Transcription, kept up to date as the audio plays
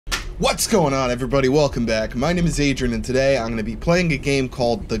What's going on, everybody? Welcome back. My name is Adrian, and today I'm going to be playing a game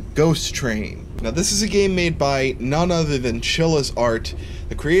called The Ghost Train. Now, this is a game made by none other than Chilla's Art,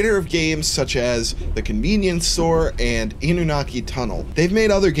 the creator of games such as The Convenience Store and Adrionic Tunnel. They've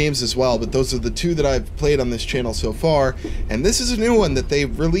made other games as well, but those are the two that I've played on this channel so far, and this is a new one that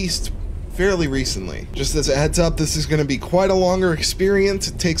they've released fairly recently. Just as a heads up, this is going to be quite a longer experience.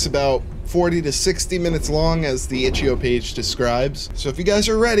 It takes about 40 to 60 minutes long, as the itch.io page describes. So if you guys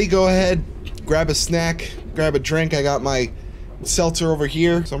are ready, go ahead, grab a snack, grab a drink. I got my seltzer over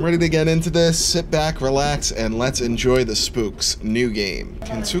here, so I'm ready to get into this. Sit back, relax, and let's enjoy the spooks. New game.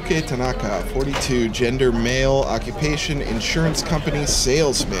 Kensuke Tanaka, 42, gender male, occupation insurance company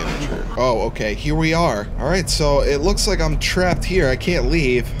sales manager. Oh, okay, here we are. All right, so it looks like I'm trapped here. I can't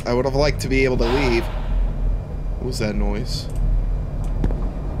leave. I would have liked to be able to leave. What was that noise?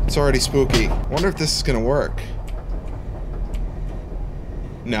 It's already spooky. I wonder if this is gonna work.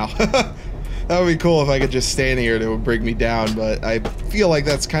 No. That would be cool if I could just stand here and it would bring me down, but I feel like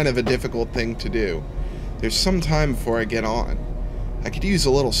that's kind of a difficult thing to do. There's some time before I get on. I could use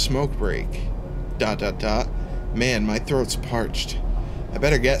a little smoke break. ... Man, my throat's parched. I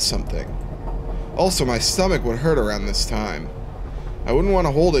better get something. Also, my stomach would hurt around this time. I wouldn't want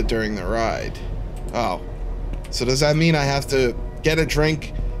to hold it during the ride. Oh. So does that mean I have to get a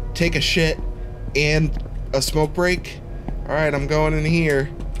drink, take a shit, and a smoke break? Alright, I'm going in here.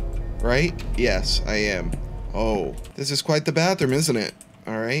 Right? Yes, I am. Oh, this is quite the bathroom, isn't it?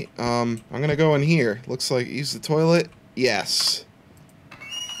 Alright, I'm gonna go in here. Looks like use the toilet. Yes.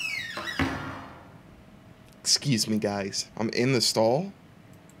 Excuse me, guys. I'm in the stall?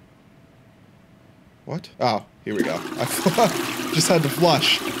 What? Oh, here we go. I just had to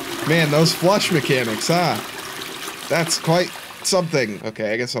flush. Man, those flush mechanics, huh? That's quite something.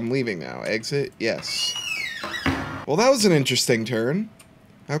 Okay, I guess I'm leaving now. Exit? Yes. Well, that was an interesting turn.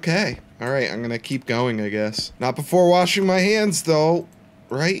 Okay. Alright, I'm gonna keep going, I guess. Not before washing my hands, though.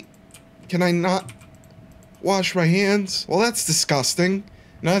 Right? Can I not wash my hands? Well, that's disgusting.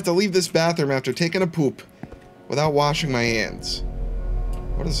 And I have to leave this bathroom after taking a poop without washing my hands.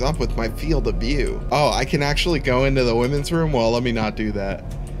 What is up with my field of view? Oh, I can actually go into the women's room? Well, let me not do that.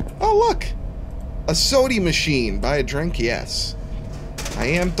 Oh, look! A soda machine. Buy a drink? Yes. I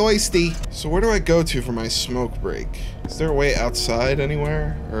am thirsty. So where do I go to for my smoke break? Is there a way outside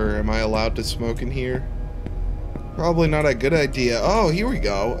anywhere? Or am I allowed to smoke in here? Probably not a good idea. Oh, here we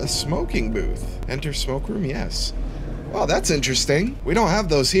go. A smoking booth. Enter smoke room? Yes. Wow, that's interesting. We don't have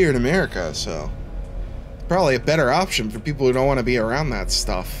those here in America, so probably a better option for people who don't want to be around that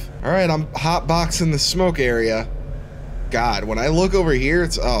stuff. Alright, I'm hotboxing the smoke area. God, when I look over here,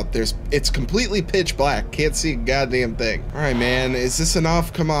 it's completely pitch black. Can't see a goddamn thing. Alright, man, is this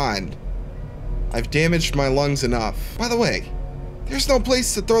enough? Come on. I've damaged my lungs enough. By the way, there's no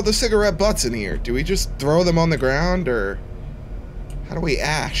place to throw the cigarette butts in here. Do we just throw them on the ground, or how do we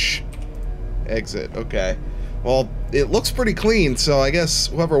ash? Exit, okay. Well, it looks pretty clean, so I guess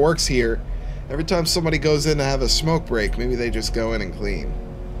whoever works here, every time somebody goes in to have a smoke break, maybe they just go in and clean.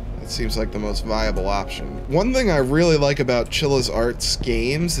 That seems like the most viable option. One thing I really like about Chilla's Art's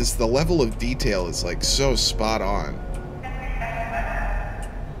games is the level of detail is like so spot on.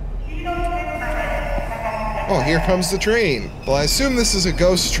 Oh, here comes the train. Well, I assume this is a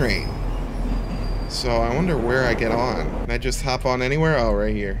ghost train. So I wonder where I get on. Can I just hop on anywhere? Oh,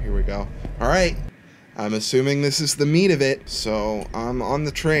 right here. Here we go. Alright. I'm assuming this is the meat of it. So I'm on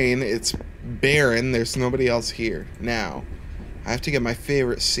the train. It's barren. There's nobody else here. Now, I have to get my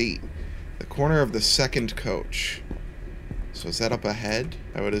favorite seat. The corner of the second coach. So is that up ahead?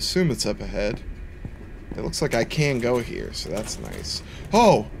 I would assume it's up ahead. It looks like I can go here, so that's nice.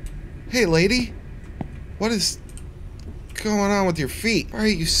 Oh! Hey, lady! What is going on with your feet? Why are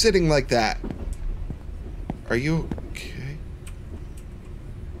you sitting like that? Are you okay?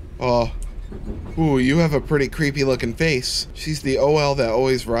 Oh. Ooh, you have a pretty creepy looking face. She's the OL that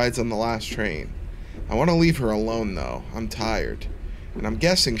always rides on the last train. I want to leave her alone, though. I'm tired. And I'm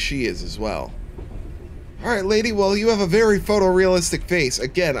guessing she is as well. Alright, lady, well, you have a very photorealistic face.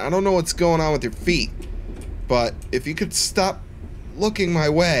 Again, I don't know what's going on with your feet. But if you could stop looking my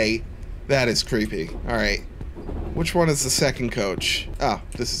way, that is creepy. Alright. Which one is the second coach? Oh,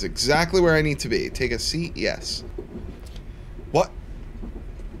 this is exactly where I need to be. Take a seat? Yes. What?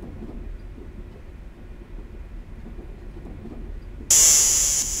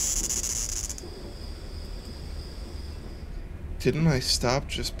 Didn't my stop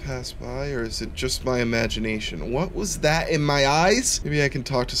just pass by, or is it just my imagination? What was that in my eyes? Maybe I can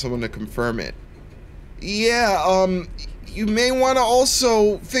talk to someone to confirm it. Yeah, you may want to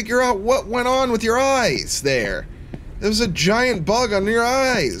also figure out what went on with your eyes there. There was a giant bug under your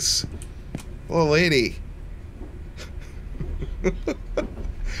eyes. Little lady.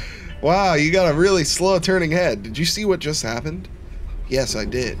 Wow, you got a really slow turning head. Did you see what just happened? Yes, I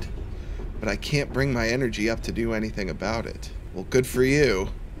did. But I can't bring my energy up to do anything about it. Well, good for you.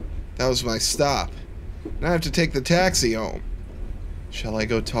 That was my stop. Now I have to take the taxi home. Shall I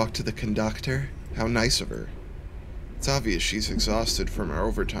go talk to the conductor? How nice of her. It's obvious she's exhausted from her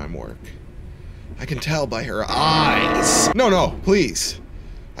overtime work. I can tell by her eyes. No, please.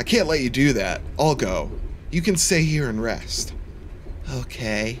 I can't let you do that. I'll go. You can stay here and rest.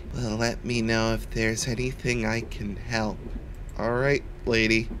 Okay. Well, let me know if there's anything I can help. Alright,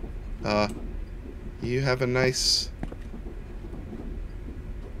 lady. You have a nice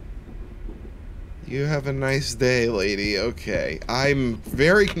day, lady. Okay. I'm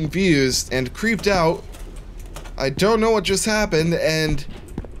very confused and creeped out. I don't know what just happened, and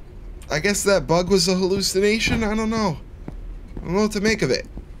I guess that bug was a hallucination? I don't know. I don't know what to make of it.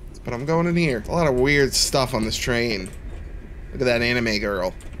 But I'm going in here. A lot of weird stuff on this train. Look at that anime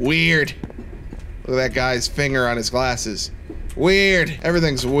girl. Weird. Look at that guy's finger on his glasses. Weird.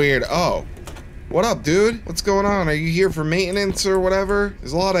 Everything's weird. Oh. What up, dude? What's going on? Are you here for maintenance or whatever?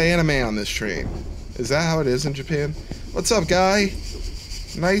 There's a lot of anime on this train. Is that how it is in Japan? What's up, guy?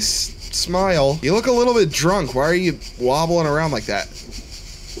 Nice smile. You look a little bit drunk. Why are you wobbling around like that?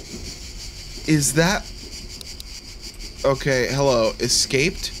 Is that... Okay, hello.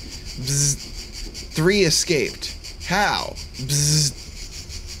 Escaped? Bzz. 3 escaped. How? Bzz. ...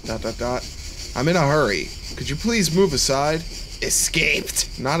 I'm in a hurry. Could you please move aside?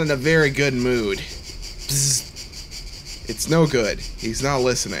 Escaped. Not in a very good mood. Bzz. It's no good. He's not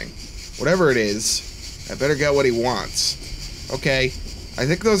listening. Whatever it is, I better get what he wants. Okay. I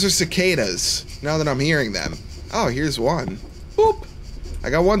think those are cicadas, now that I'm hearing them. Oh, here's one. Boop. I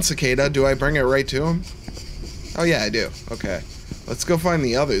got one cicada. Do I bring it right to him? Oh, yeah, I do. Okay. Let's go find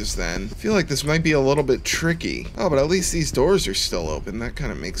the others, then. I feel like this might be a little bit tricky. Oh, but at least these doors are still open. That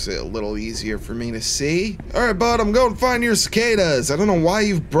kind of makes it a little easier for me to see. Alright, bud, I'm going to find your cicadas. I don't know why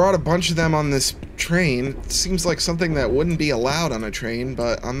you've brought a bunch of them on this train. It seems like something that wouldn't be allowed on a train,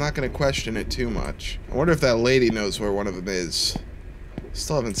 but I'm not going to question it too much. I wonder if that lady knows where one of them is.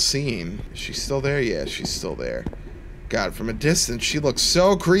 Still haven't seen. Is she still there? Yeah, she's still there. God, from a distance, she looks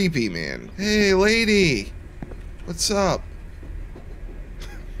so creepy, man. Hey, lady. What's up?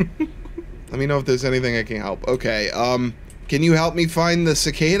 Let me know if there's anything I can help. Okay, can you help me find the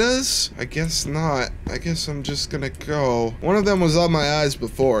cicadas? I guess not. I guess I'm just gonna go. One of them was on my eyes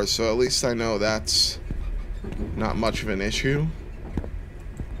before, so at least I know that's not much of an issue.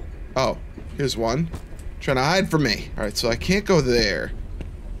 Oh, here's one. Trying to hide from me. Alright, so I can't go there.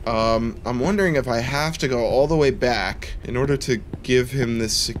 I'm wondering if I have to go all the way back in order to give him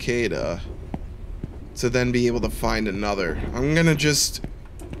this cicada to then be able to find another. I'm gonna just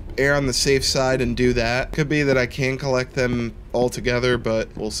err on the safe side and do that. Could be that I can collect them all together,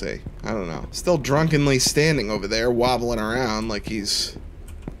 but we'll see. I don't know. Still drunkenly standing over there, wobbling around like he's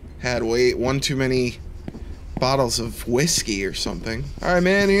had one too many bottles of whiskey or something. Alright,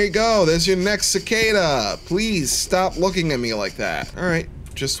 man, here you go. There's your next cicada. Please stop looking at me like that. Alright,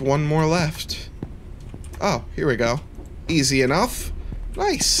 just one more left. Oh, here we go. Easy enough.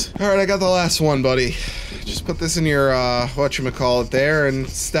 Nice. Alright, I got the last one, buddy. Just put this in your, whatchamacallit there and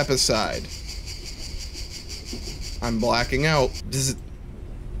step aside. I'm blacking out. Bzz.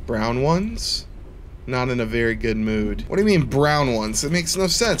 Brown ones? Not in a very good mood. What do you mean brown ones? It makes no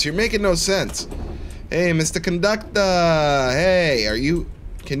sense. You're making no sense. Hey, Mr. Conductor. Hey,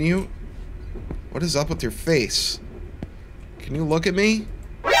 can you? What is up with your face? Can you look at me?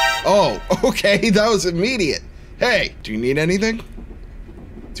 Oh, okay, that was immediate. Hey, do you need anything?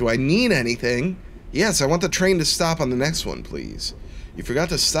 Do I need anything? Yes, I want the train to stop on the next one, please. You forgot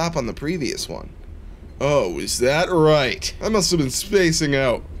to stop on the previous one. Oh, is that right? I must have been spacing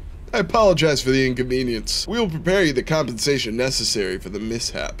out. I apologize for the inconvenience. We will prepare you the compensation necessary for the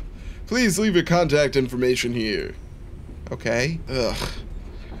mishap. Please leave your contact information here. Okay. Ugh.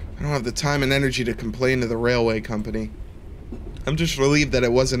 I don't have the time and energy to complain to the railway company. I'm just relieved that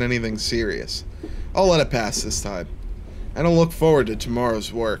it wasn't anything serious. I'll let it pass this time. I don't look forward to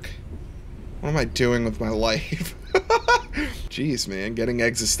tomorrow's work. What am I doing with my life? Jeez, man, getting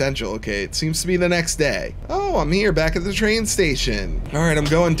existential. Okay, it seems to be the next day. Oh, I'm here, back at the train station. Alright, I'm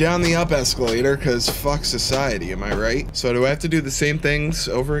going down the up escalator, because fuck society, am I right? So do I have to do the same things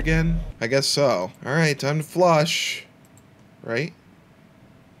over again? I guess so. Alright, time to flush. Right?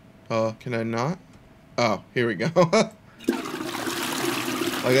 Can I not? Oh, here we go.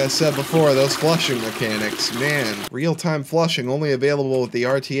 Like I said before, those flushing mechanics, man. Real-time flushing only available with the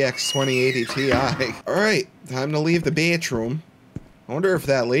RTX 2080 Ti. Alright, time to leave the bathroom. I wonder if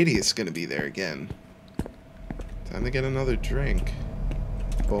that lady is going to be there again. Time to get another drink.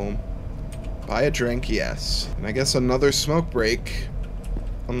 Boom. Buy a drink, yes. And I guess another smoke break.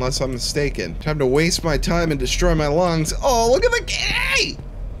 Unless I'm mistaken. Time to waste my time and destroy my lungs. Oh, look at the kitty!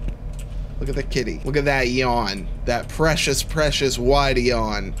 Look at the kitty. Look at that yawn. That precious, precious wide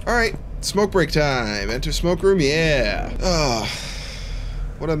yawn. Alright, smoke break time. Enter smoke room, yeah. Oh,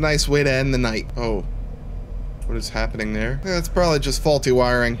 what a nice way to end the night. Oh, what is happening there? That's probably just faulty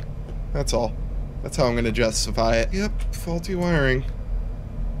wiring. That's all. That's how I'm gonna justify it. Yep, faulty wiring.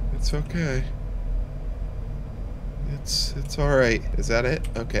 It's okay. It's alright. Is that it?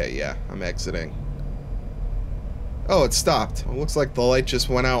 Okay, yeah, I'm exiting. Oh, it stopped. Well, it looks like the light just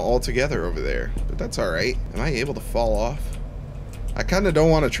went out altogether over there. But that's alright. Am I able to fall off? I kind of don't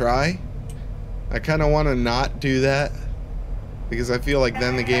want to try. I kind of want to not do that. Because I feel like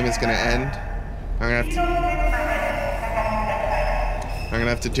then the game is going to end. I'm going to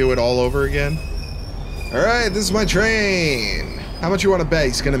have to do it all over again. Alright, this is my train. How much you want to bet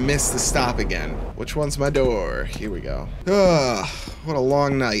he's going to miss the stop again? Which one's my door? Here we go. Ugh, what a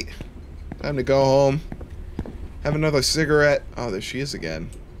long night. Time to go home. Have another cigarette. Oh, there she is again.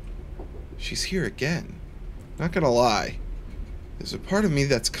 She's here again. Not gonna lie. There's a part of me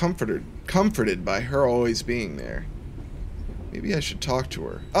that's comforted by her always being there. Maybe I should talk to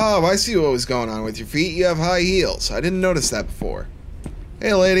her. Oh, I see what was going on with your feet. You have high heels. I didn't notice that before.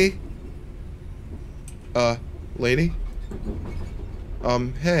 Hey, lady. Lady?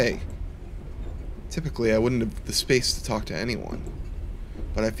 Hey. Typically, I wouldn't have the space to talk to anyone.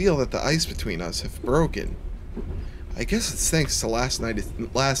 But I feel that the ice between us have broken. I guess it's thanks to last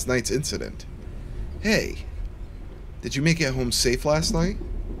night's incident. Hey, did you make it home safe last night?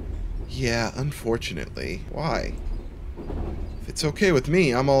 Yeah, unfortunately. Why? If it's okay with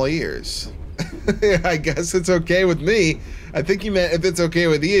me, I'm all ears. I guess it's okay with me. I think you meant if it's okay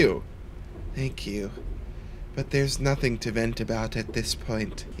with you. Thank you. But there's nothing to vent about at this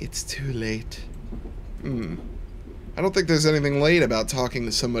point. It's too late. I don't think there's anything late about talking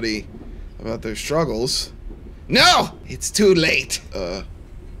to somebody about their struggles. No! It's too late!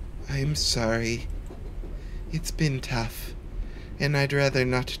 I'm sorry. It's been tough, and I'd rather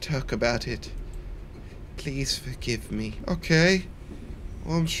not talk about it. Please forgive me. Okay.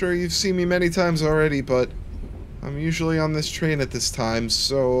 Well, I'm sure you've seen me many times already, but I'm usually on this train at this time,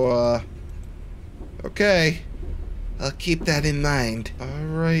 so, okay. I'll keep that in mind.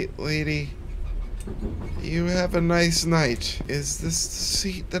 Alright, lady. You have a nice night. Is this the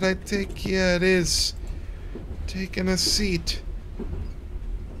seat that I take? Yeah, it is. Taking a seat.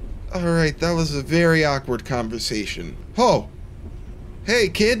 Alright, that was a very awkward conversation. Oh! Hey,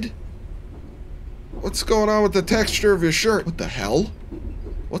 kid! What's going on with the texture of your shirt? What the hell?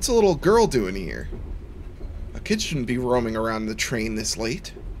 What's a little girl doing here? A kid shouldn't be roaming around the train this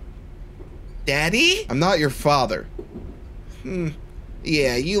late. Daddy? I'm not your father.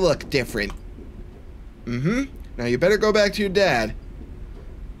 Yeah, you look different. Now you better go back to your dad.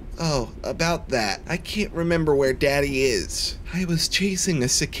 Oh, about that. I can't remember where Daddy is. I was chasing a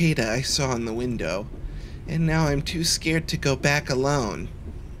cicada I saw in the window, and now I'm too scared to go back alone.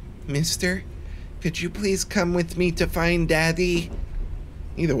 Mister, could you please come with me to find Daddy?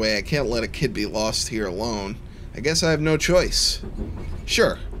 Either way, I can't let a kid be lost here alone. I guess I have no choice.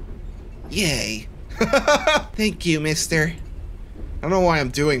 Sure. Yay. Thank you, mister. I don't know why I'm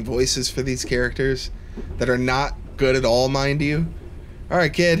doing voices for these characters that are not good at all, mind you.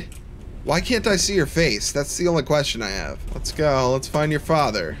 Alright, kid. Why can't I see your face? That's the only question I have. Let's go. Let's find your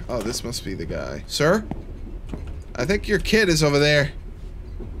father. Oh, this must be the guy. Sir? I think your kid is over there.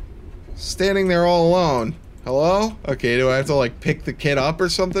 Standing there all alone. Hello? Okay, do I have to, like, pick the kid up or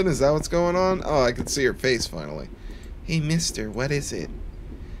something? Is that what's going on? Oh, I can see her face, finally. Hey, mister, what is it?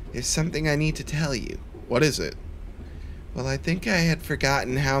 There's something I need to tell you. What is it? Well, I think I had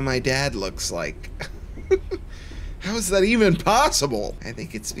forgotten how my dad looks like. How is that even possible? I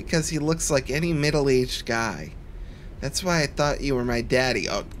think it's because he looks like any middle-aged guy. That's why I thought you were my daddy.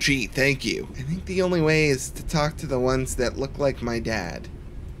 Oh, gee, thank you. I think the only way is to talk to the ones that look like my dad.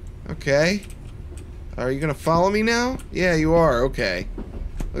 Okay. Are you gonna follow me now? Yeah, you are. Okay.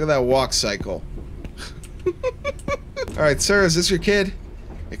 Look at that walk cycle. Alright, sir, is this your kid?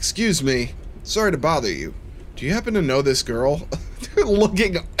 Excuse me. Sorry to bother you. Do you happen to know this girl?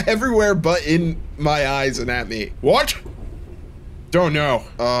 Looking everywhere but in my eyes and at me. What? Don't know.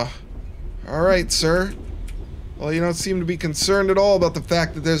 Alright, sir. Well, you don't seem to be concerned at all about the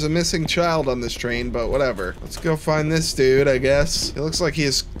fact that there's a missing child on this train, but whatever. Let's go find this dude, I guess. It looks like he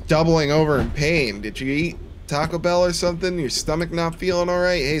is doubling over in pain. Did you eat Taco Bell or something? Your stomach not feeling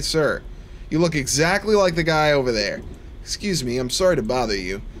alright? Hey, sir. You look exactly like the guy over there. Excuse me, I'm sorry to bother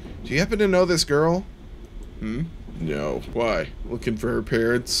you. Do you happen to know this girl? No. Why? Looking for her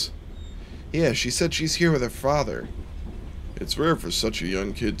parents? Yeah, she said she's here with her father. It's rare for such a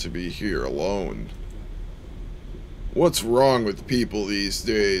young kid to be here alone. What's wrong with people these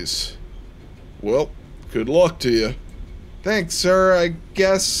days? Well, good luck to you. Thanks, sir. I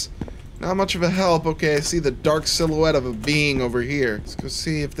guess not much of a help. Okay, I see the dark silhouette of a being over here. Let's go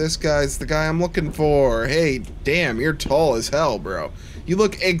see if this guy's the guy I'm looking for. Hey, damn, you're tall as hell, bro. You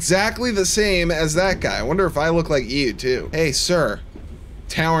look exactly the same as that guy. I wonder if I look like you, too. Hey, sir.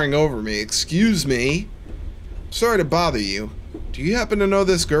 Towering over me. Excuse me. Sorry to bother you. Do you happen to know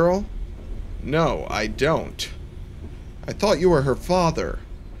this girl? No, I don't. I thought you were her father.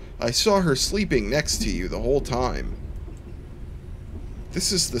 I saw her sleeping next to you the whole time.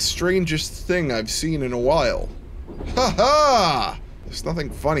 This is the strangest thing I've seen in a while. Ha ha! There's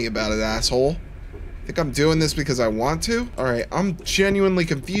nothing funny about it, asshole. Think I'm doing this because I want to? Alright, I'm genuinely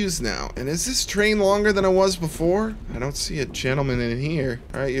confused now. And is this train longer than it was before? I don't see a gentleman in here.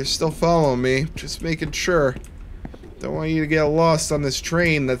 Alright, you're still following me. Just making sure. Don't want you to get lost on this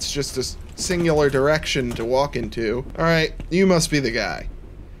train that's just a singular direction to walk into. Alright, you must be the guy.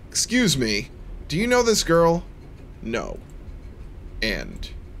 Excuse me, do you know this girl? No. And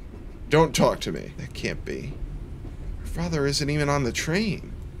don't talk to me. That can't be. Her father isn't even on the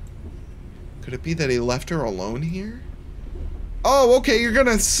train. Could it be that he left her alone here? Oh, okay, you're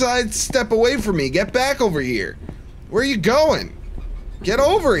gonna sidestep away from me. Get back over here. Where are you going? Get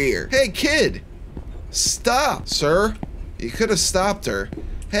over here. Hey, kid. Stop, sir. You could have stopped her.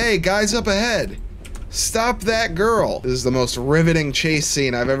 Hey, guys up ahead. Stop that girl. This is the most riveting chase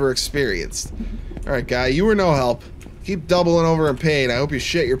scene I've ever experienced. Alright, guy, you were no help. Keep doubling over in pain. I hope you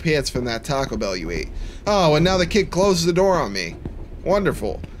shit your pants from that Taco Bell you ate. Oh, and now the kid closes the door on me.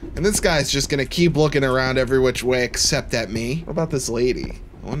 Wonderful. And this guy's just gonna keep looking around every which way except at me. What about this lady?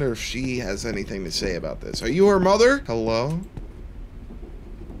 I wonder if she has anything to say about this. Are you her mother? Hello?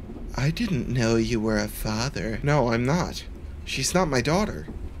 I didn't know you were a father. No, I'm not. She's not my daughter.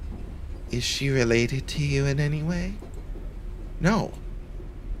 Is she related to you in any way? No.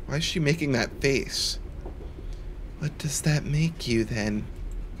 Why is she making that face? What does that make you, then?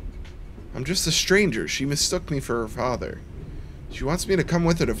 I'm just a stranger. She mistook me for her father. She wants me to come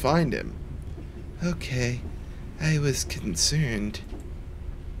with her to find him. Okay. I was concerned.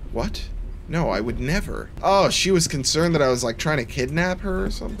 What? No, I would never. Oh, she was concerned that I was, like, trying to kidnap her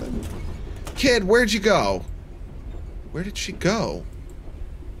or something? Kid, where'd you go? Where did she go?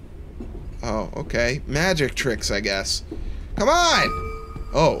 Oh, okay. Magic tricks, I guess. Come on!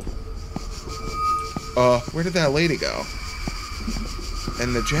 Oh. Where did that lady go?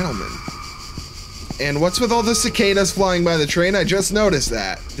 And the gentleman. And what's with all the cicadas flying by the train? I just noticed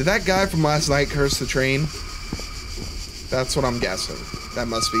that. Did that guy from last night curse the train? That's what I'm guessing. That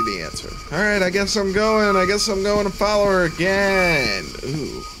must be the answer. Alright, I guess I'm going to follow her again.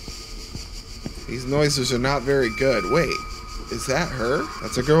 Ooh. These noises are not very good. Wait, is that her?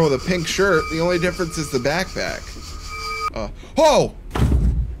 That's a girl with a pink shirt. The only difference is the backpack. Oh!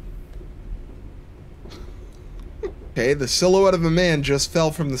 Okay, the silhouette of a man just fell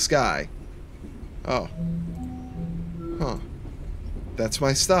from the sky. Oh. Huh. That's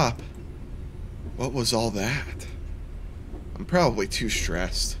my stop. What was all that? I'm probably too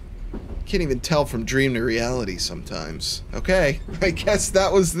stressed. Can't even tell from dream to reality sometimes. Okay, I guess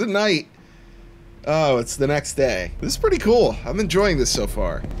that was the night. Oh, it's the next day. This is pretty cool. I'm enjoying this so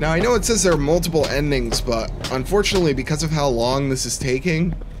far. Now, I know it says there are multiple endings, but unfortunately, because of how long this is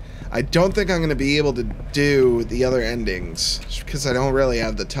taking, I don't think I'm going to be able to do the other endings, just because I don't really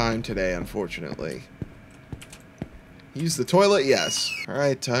have the time today, unfortunately. Use the toilet? Yes.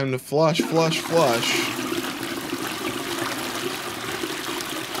 Alright, time to flush, flush, flush.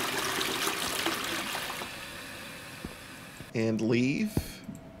 And leave.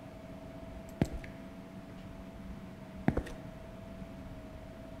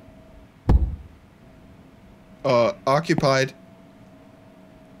 Occupied.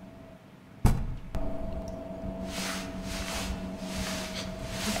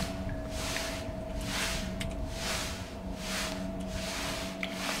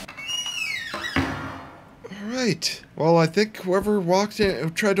 Alright. Well, I think whoever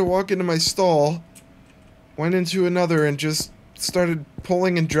tried to walk into my stall went into another and just started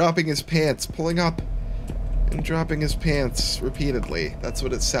pulling and dropping his pants. Pulling up and dropping his pants repeatedly. That's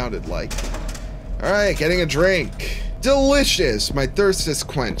what it sounded like. Alright, getting a drink. Delicious! My thirst is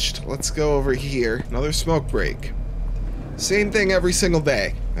quenched. Let's go over here. Another smoke break. Same thing every single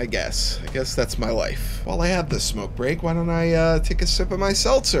day, I guess. I guess that's my life. While I have this smoke break, why don't I take a sip of my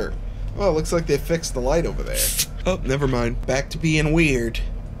seltzer? Oh, it looks like they fixed the light over there. Oh, never mind. Back to being weird.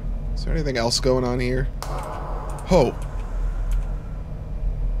 Is there anything else going on here? Oh.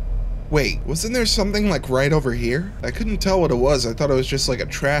 Wait, wasn't there something like right over here? I couldn't tell what it was. I thought it was just like a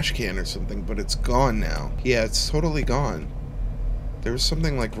trash can or something, but it's gone now. Yeah, it's totally gone. There was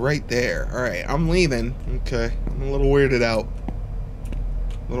something like right there. Alright, I'm leaving. Okay, I'm a little weirded out.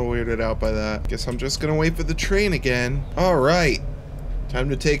 A little weirded out by that. Guess I'm just gonna wait for the train again. Alright. Time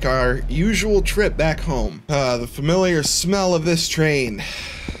to take our usual trip back home. The familiar smell of this train.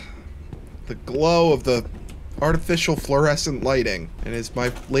 The glow of the artificial fluorescent lighting. And is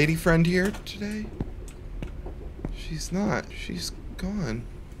my lady friend here today? She's not. She's gone.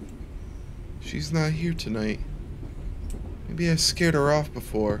 She's not here tonight. Maybe I scared her off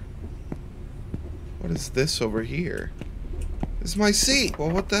before. What is this over here? This is my seat. Well,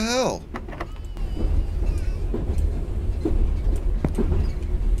 what the hell?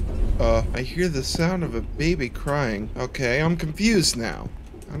 I hear the sound of a baby crying. Okay, I'm confused now.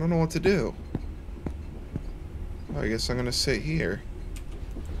 I don't know what to do. I guess I'm gonna sit here.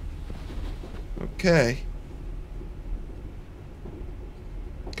 Okay.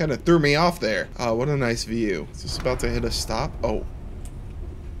 Kinda threw me off there. Oh, what a nice view. Is this about to hit a stop? Oh.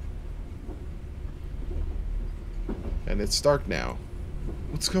 And it's dark now.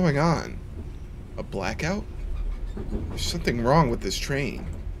 What's going on? A blackout? There's something wrong with this train.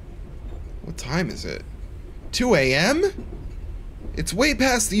 What time is it? 2 a.m.? It's way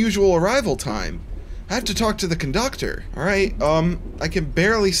past the usual arrival time. I have to talk to the conductor. Alright, I can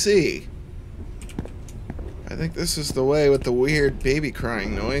barely see. I think this is the way with the weird baby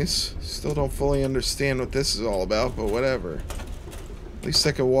crying noise. Still don't fully understand what this is all about, but whatever. At least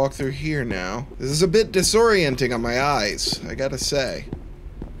I can walk through here now. This is a bit disorienting on my eyes, I gotta say.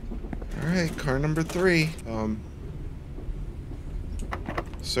 Alright, car number 3.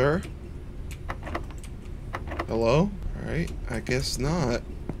 Sir? Hello? Alright, I guess not.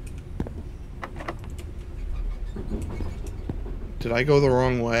 Did I go the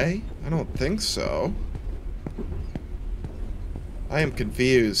wrong way? I don't think so. I am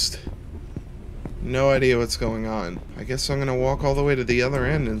confused. No idea what's going on. I guess I'm gonna walk all the way to the other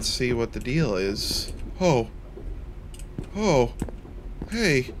end and see what the deal is. Oh. Oh.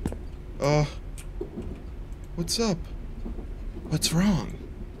 Hey. What's up? What's wrong?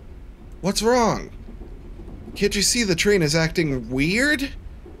 What's wrong? Can't you see the train is acting weird?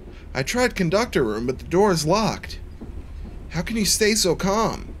 I tried conductor room, but the door is locked. How can you stay so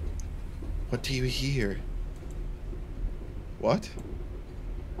calm? What do you hear? What?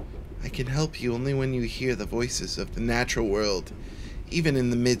 I can help you only when you hear the voices of the natural world, even in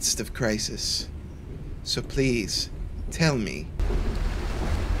the midst of crisis. So please, tell me.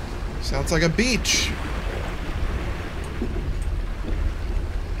 Sounds like a beach.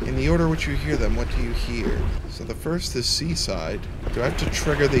 In the order which you hear them, what do you hear? So the first is seaside. Do I have to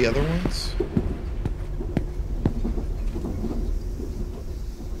trigger the other ones?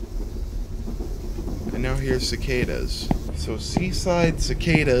 I now hear cicadas. So seaside,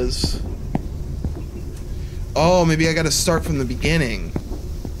 cicadas. Oh, maybe I gotta start from the beginning.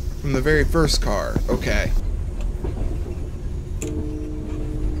 From the very first car. Okay.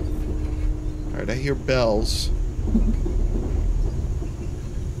 Alright, I hear bells.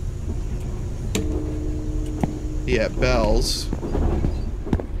 Yeah, bells.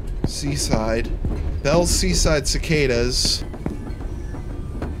 Seaside. Bells, seaside, cicadas.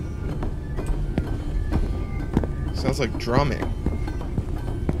 Sounds like drumming.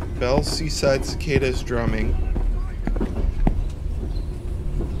 Bells, seaside, cicadas, drumming.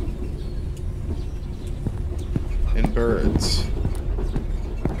 And birds.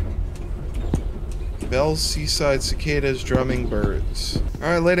 Bells, seaside, cicadas, drumming, birds.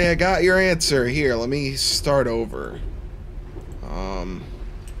 Alright, lady, I got your answer. Here, let me start over.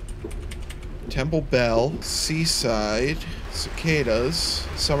 Temple Bell, seaside, cicadas,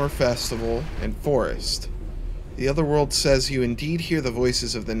 summer festival, and forest. The other world says you indeed hear the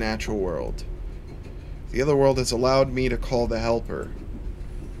voices of the natural world. The other world has allowed me to call the helper.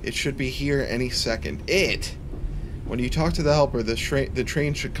 It should be here any second. It! When you talk to the helper, the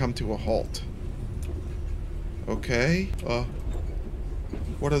train should come to a halt. Okay,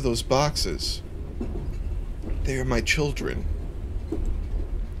 what are those boxes? They are my children.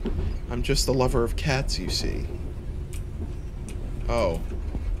 I'm just a lover of cats, you see. Oh,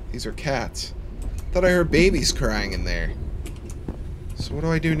 these are cats. Thought I heard babies crying in there. So what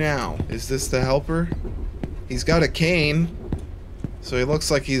do I do now? Is this the helper? He's got a cane, so he looks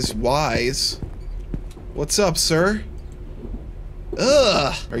like he's wise. What's up, sir?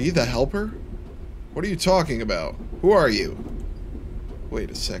 Ugh! Are you the helper? What are you talking about? Who are you? Wait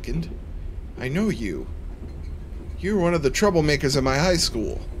a second. I know you. You're one of the troublemakers at my high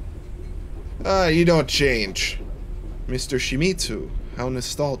school. Ah, you don't change. Mr. Shimizu, how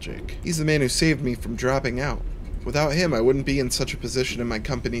nostalgic. He's the man who saved me from dropping out. Without him, I wouldn't be in such a position in my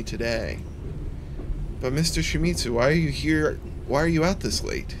company today. But Mr. Shimizu, why are you here? Why are you out this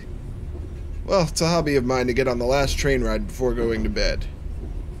late? Well, it's a hobby of mine to get on the last train ride before going to bed.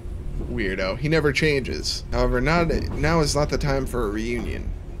 Weirdo. He never changes. However, now is not the time for a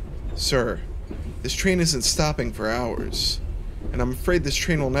reunion. Sir, this train isn't stopping for hours, and I'm afraid this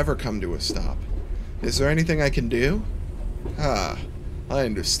train will never come to a stop. Is there anything I can do? Ah, I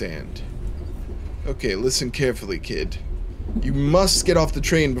understand. Okay, listen carefully, kid. You must get off the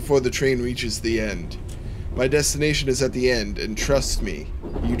train before the train reaches the end. My destination is at the end, and trust me,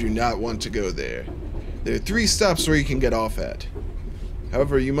 you do not want to go there. There are 3 stops where you can get off at.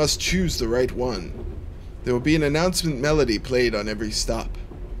 However, you must choose the right one. There will be an announcement melody played on every stop.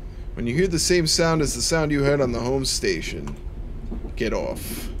 When you hear the same sound as the sound you heard on the home station, get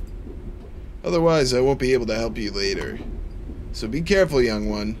off. Otherwise, I won't be able to help you later. So be careful, young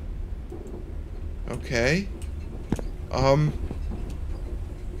one. Okay. I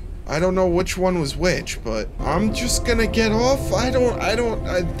don't know which one was which, but I'm just gonna get off. I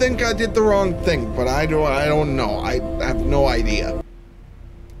think I did the wrong thing, but I don't know. I have no idea.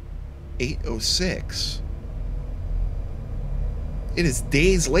 8:06. It is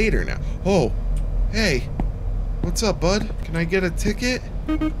days later now. Oh, hey. What's up, bud? Can I get a ticket?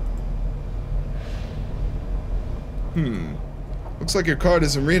 Looks like your card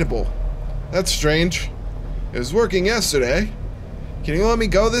isn't readable. That's strange. It was working yesterday. Can you let me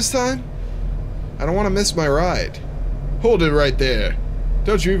go this time? I don't want to miss my ride. Hold it right there.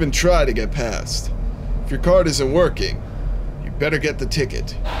 Don't you even try to get past. If your card isn't working, you better get the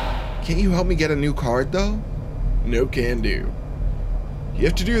ticket. Can't you help me get a new card, though? No can do. You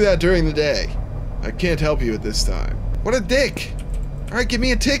have to do that during the day. I can't help you at this time. What a dick! Alright, give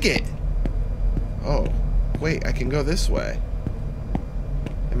me a ticket! Oh, wait, I can go this way.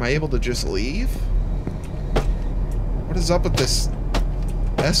 Am I able to just leave? What is up with this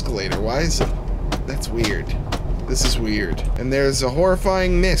escalator? Why is it... That's weird. This is weird. And there's a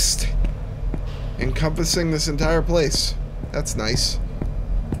horrifying mist encompassing this entire place. That's nice.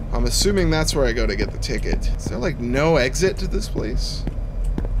 I'm assuming that's where I go to get the ticket. Is there like no exit to this place?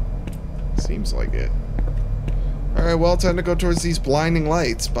 Seems like it. Alright, well, time to go towards these blinding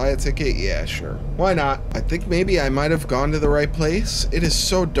lights. Buy a ticket? Yeah, sure. Why not? I think maybe I might have gone to the right place. It is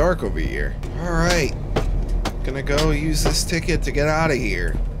so dark over here. Alright. Gonna go use this ticket to get out of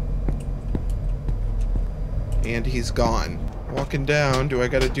here. And he's gone. Walking down, do I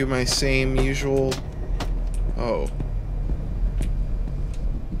gotta do my same usual... Oh.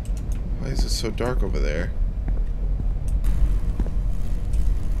 Why is it so dark over there?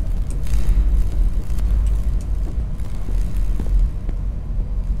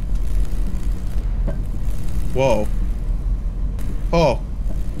 Whoa. Oh.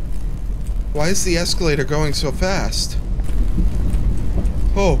 Why is the escalator going so fast?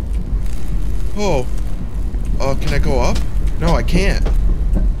 Oh. Oh. Can I go up? No, I can't.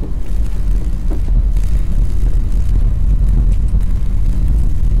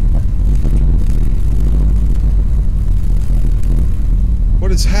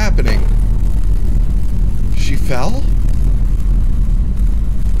 What is happening? She fell?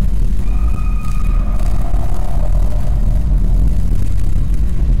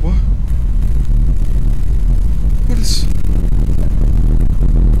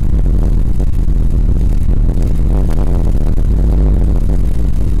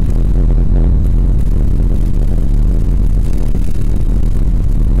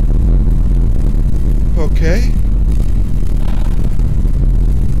 Okay.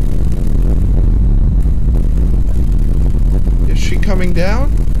 Is she coming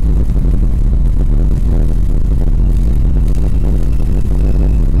down?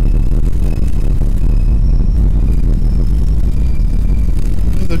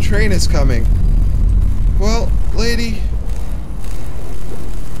 Oh, the train is coming. Well, lady.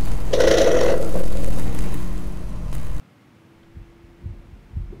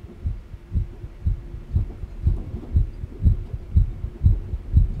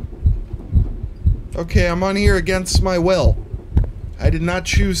 Okay, I'm on here against my will. I did not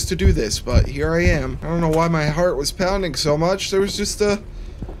choose to do this, but here I am. I don't know why my heart was pounding so much. There was just a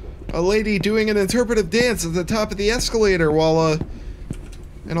lady doing an interpretive dance at the top of the escalator while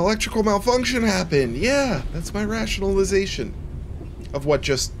An electrical malfunction happened. Yeah, that's my rationalization of what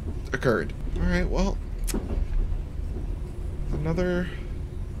just occurred. Alright, well, another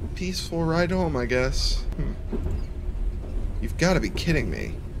peaceful ride home, I guess. You've got to be kidding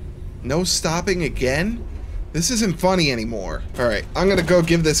me. No stopping again? This isn't funny anymore. Alright, I'm gonna go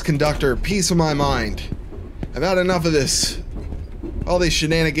give this conductor a piece of my mind. I've had enough of this. All these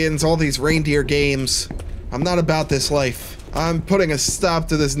shenanigans, all these reindeer games. I'm not about this life. I'm putting a stop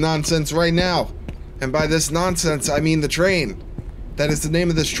to this nonsense right now. And by this nonsense, I mean the train. That is the name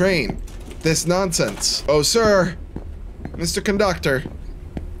of this train. This nonsense. Oh, sir. Mr. Conductor.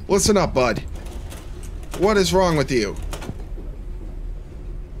 Listen up, bud. What is wrong with you?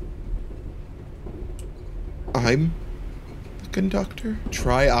 I'm the conductor?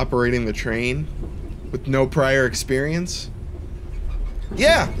 Try operating the train with no prior experience?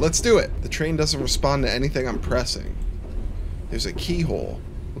 Yeah, let's do it. The train doesn't respond to anything I'm pressing. There's a keyhole.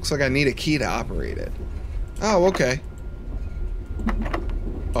 Looks like I need a key to operate it. Oh, okay.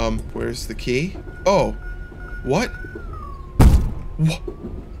 Where's the key? Oh, what? What?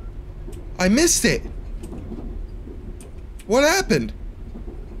 I missed it. What happened?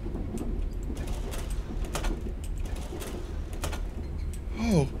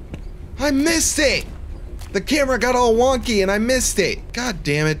 Oh, I missed it. The camera got all wonky and I missed it. God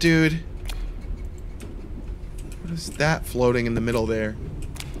damn it, dude. What is that floating in the middle there?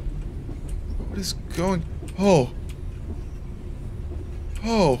 What is going... Oh.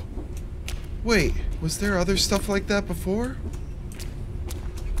 Oh. Wait, was there other stuff like that before?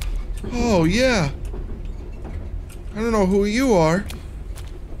 Oh, yeah. I don't know who you are,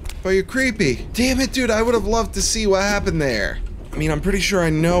 but you're creepy. Damn it, dude, I would have loved to see what happened there. I mean, I'm pretty sure I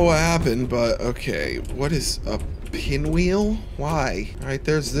know what happened, but okay. What is a pinwheel? Why? Alright,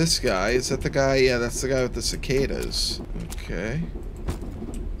 there's this guy. Is that the guy? Yeah, that's the guy with the cicadas. Okay.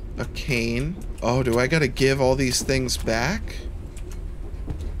 A cane. Oh, do I gotta give all these things back?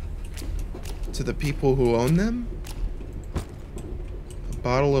 To the people who own them? A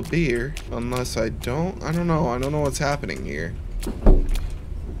bottle of beer. Unless I don't. I don't know. I don't know what's happening here.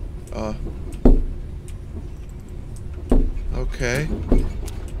 Okay.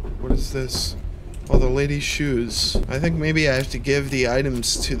 What is this? Oh, the lady's shoes. I think maybe I have to give the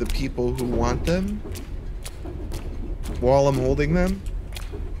items to the people who want them while I'm holding them.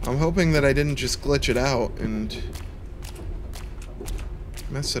 I'm hoping that I didn't just glitch it out and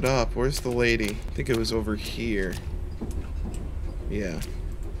mess it up. Where's the lady? I think it was over here. Yeah.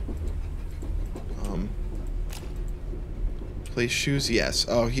 Place shoes, yes.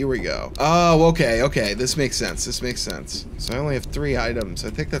 Oh, here we go. Oh, okay, okay. This makes sense. This makes sense. So I only have 3 items. I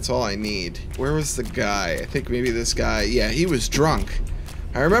think that's all I need. Where was the guy? I think maybe this guy. Yeah, he was drunk.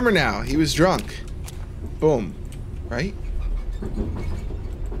 I remember now. He was drunk. Boom. Right?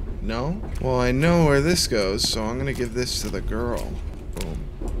 No? Well, I know where this goes, so I'm gonna give this to the girl. Boom.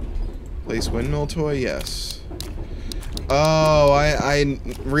 Place windmill toy, yes. Oh, I'm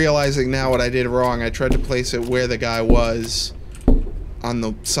realizing now what I did wrong. I tried to place it where the guy was. On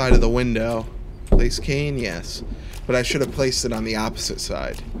the side of the window. Place cane, yes. But I should have placed it on the opposite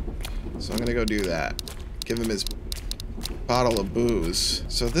side. So I'm gonna go do that. Give him his bottle of booze.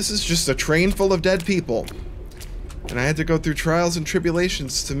 So this is just a train full of dead people. And I had to go through trials and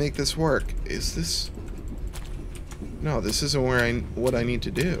tribulations to make this work. Is this... No, this isn't where what I need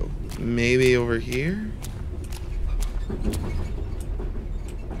to do. Maybe over here?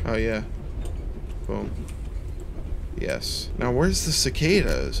 Oh, yeah. Boom. Yes. Now, where's the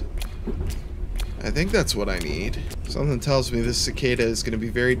cicadas? I think that's what I need. Something tells me this cicada is going to be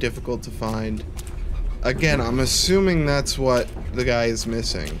very difficult to find. Again, I'm assuming that's what the guy is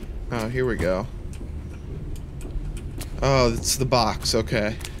missing. Oh, here we go. Oh, it's the box.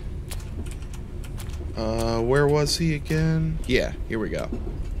 Okay. Where was he again? Yeah, here we go.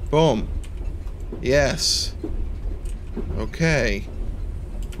 Boom. Yes. Okay.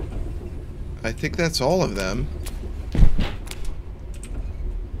 I think that's all of them.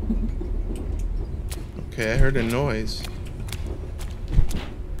 Okay, I heard a noise.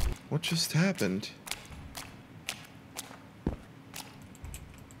 What just happened?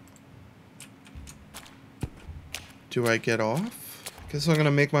 Do I get off? Guess I'm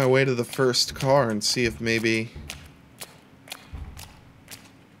gonna make my way to the first car and see if maybe...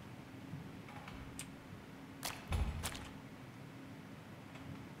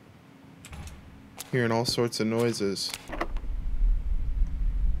 Hearing all sorts of noises.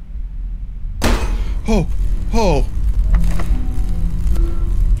 Oh! Oh!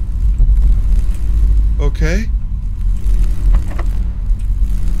 Okay.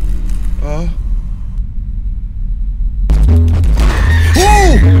 Oh!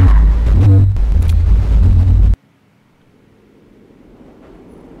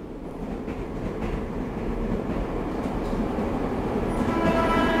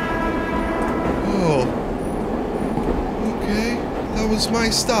 was my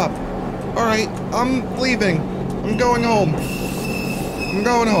stop. Alright, I'm leaving. I'm going home. I'm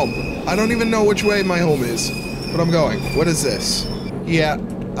going home. I don't even know which way my home is, but I'm going. What is this? Yeah,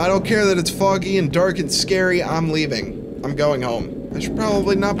 I don't care that it's foggy and dark and scary. I'm leaving. I'm going home. I should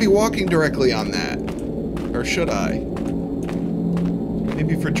probably not be walking directly on that. Or should I?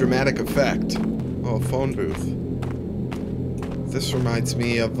 Maybe for dramatic effect. Oh, a phone booth. This reminds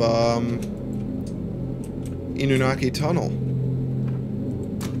me of, Inunaki Tunnel.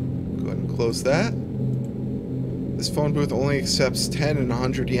 Go ahead and close that. This phone booth only accepts 10 and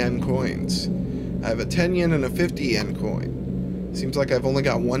 100 yen coins. I have a 10 yen and a 50 yen coin. Seems like I've only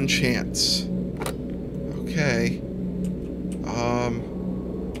got one chance. Okay.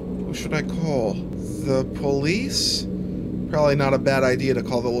 Who should I call? The police? Probably not a bad idea to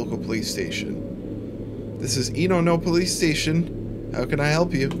call the local police station. This is Ino Police Station. How can I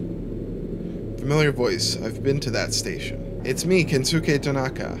help you? Familiar voice. I've been to that station. It's me, Kensuke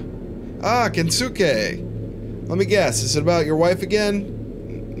Tanaka. Ah, Kensuke! Let me guess, is it about your wife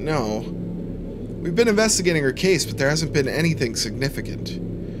again? No. We've been investigating her case, but there hasn't been anything significant.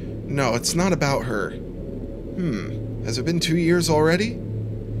 No, it's not about her. Has it been 2 years already?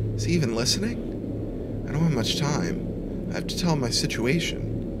 Is he even listening? I don't have much time. I have to tell him my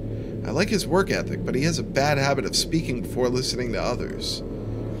situation. I like his work ethic, but he has a bad habit of speaking before listening to others.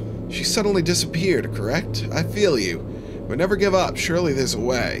 She suddenly disappeared, correct? I feel you. But never give up. Surely there's a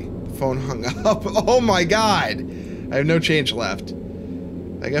way. The phone hung up. Oh my god! I have no change left.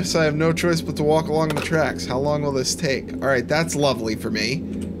 I guess I have no choice but to walk along the tracks. How long will this take? Alright, that's lovely for me.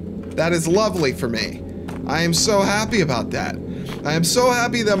 That is lovely for me. I am so happy about that. I am so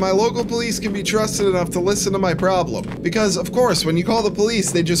happy that my local police can be trusted enough to listen to my problem. Because, of course, when you call the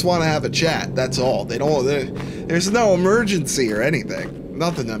police, they just want to have a chat. That's all. There's no emergency or anything.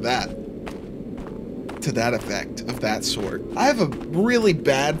 Nothing of that. To that effect, of that sort. I have a really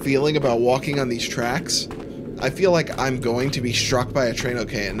bad feeling about walking on these tracks. I feel like I'm going to be struck by a train.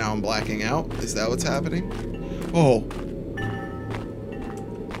 Okay, and now I'm blacking out. Is that what's happening? Oh.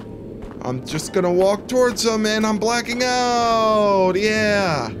 I'm just gonna walk towards them and I'm blacking out!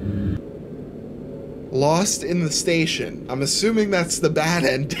 Yeah! Lost in the station. I'm assuming that's the bad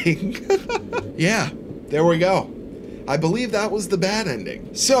ending. Yeah, there we go. I believe that was the bad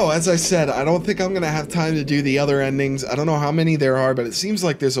ending. So, as I said, I don't think I'm gonna have time to do the other endings. I don't know how many there are, but it seems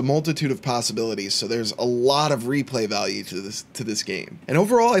like there's a multitude of possibilities, so there's a lot of replay value to this game. And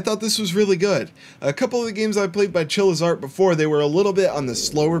overall, I thought this was really good. A couple of the games I played by Chilla's Art before, they were a little bit on the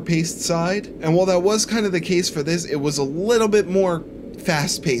slower paced side, and while that was kind of the case for this, it was a little bit more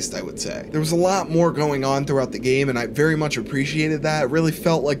fast-paced, I would say. There was a lot more going on throughout the game, and I very much appreciated that. It really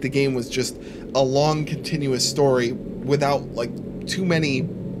felt like the game was just a long, continuous story without, like, too many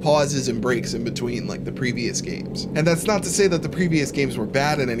pauses and breaks in between, like the previous games. And that's not to say that the previous games were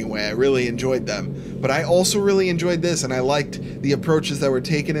bad in any way. I really enjoyed them. But I also really enjoyed this, and I liked the approaches that were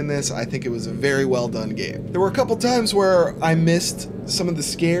taken in this. I think it was a very well done game. There were a couple times where I missed some of the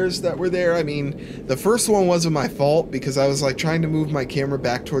scares that were there. I mean, the first one wasn't my fault because I was like trying to move my camera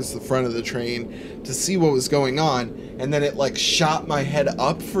back towards the front of the train to see what was going on, and then it like shot my head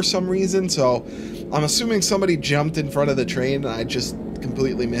up for some reason, so I'm assuming somebody jumped in front of the train and I just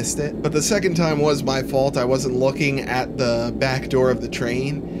completely missed it. But the second time was my fault. I wasn't looking at the back door of the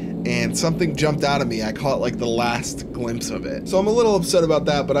train and something jumped out of me. I caught like the last glimpse of it. So I'm a little upset about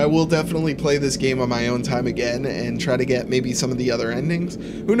that, but I will definitely play this game on my own time again and try to get maybe some of the other endings.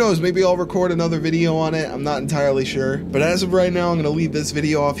 Who knows, maybe I'll record another video on it. I'm not entirely sure. But as of right now, I'm going to leave this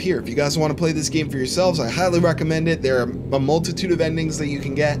video off here. If you guys want to play this game for yourselves, I highly recommend it. There are a multitude of endings that you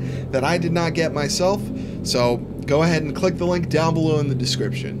can get that I did not get myself. So go ahead and click the link down below in the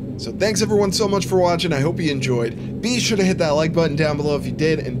description. So thanks everyone so much for watching. I hope you enjoyed. Be sure to hit that like button down below if you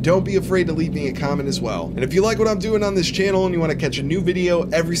did, and don't be afraid to leave me a comment as well. And if you like what I'm doing on this channel and you want to catch a new video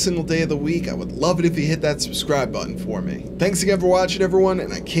every single day of the week, I would love it if you hit that subscribe button for me. Thanks again for watching everyone,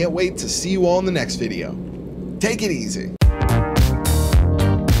 and I can't wait to see you all in the next video. Take it easy.